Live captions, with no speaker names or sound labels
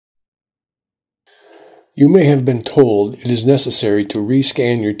You may have been told it is necessary to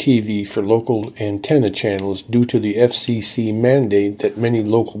rescan your TV for local antenna channels due to the FCC mandate that many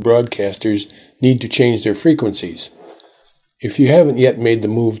local broadcasters need to change their frequencies. If you haven't yet made the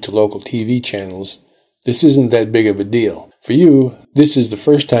move to local TV channels, this isn't that big of a deal. For you, this is the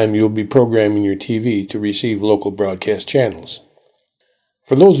first time you'll be programming your TV to receive local broadcast channels.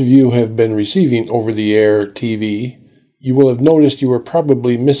 For those of you who have been receiving over-the-air TV, you will have noticed you are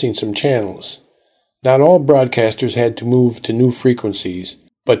probably missing some channels. Not all broadcasters had to move to new frequencies,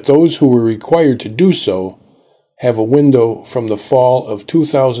 but those who were required to do so have a window from the fall of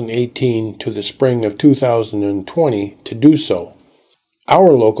 2018 to the spring of 2020 to do so.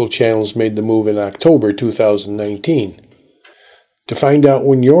 Our local channels made the move in October 2019. To find out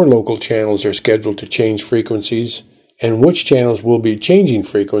when your local channels are scheduled to change frequencies and which channels will be changing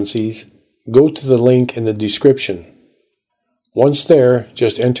frequencies, go to the link in the description. Once there,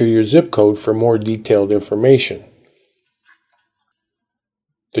 just enter your zip code for more detailed information.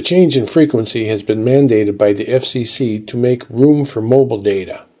 The change in frequency has been mandated by the FCC to make room for mobile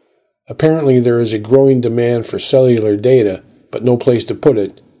data. Apparently there is a growing demand for cellular data, but no place to put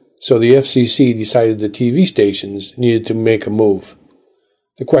it, so the FCC decided the TV stations needed to make a move.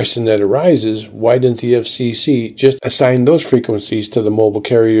 The question that arises, why didn't the FCC just assign those frequencies to the mobile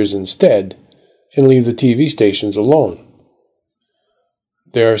carriers instead, and leave the TV stations alone?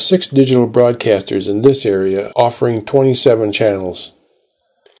 There are 6 digital broadcasters in this area offering 27 channels.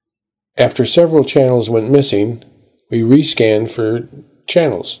 After several channels went missing, we rescanned for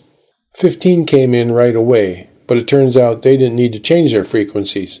channels. 15 came in right away, but it turns out they didn't need to change their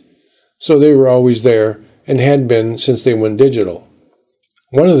frequencies, so they were always there and had been since they went digital.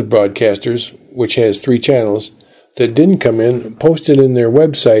 One of the broadcasters, which has 3 channels, that didn't come in posted in their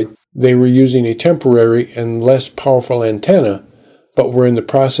website they were using a temporary and less powerful antenna, but were in the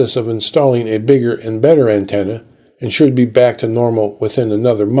process of installing a bigger and better antenna and should be back to normal within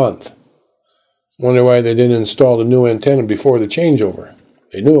another month. Wonder why they didn't install the new antenna before the changeover.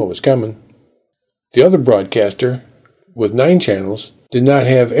 They knew it was coming. The other broadcaster, with 9 channels, did not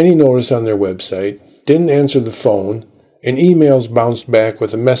have any notice on their website, didn't answer the phone, and emails bounced back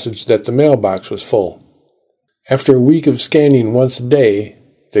with a message that the mailbox was full. After a week of scanning once a day,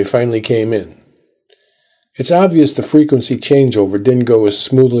 they finally came in. It's obvious the frequency changeover didn't go as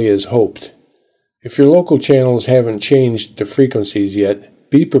smoothly as hoped. If your local channels haven't changed the frequencies yet,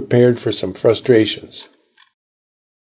 be prepared for some frustrations.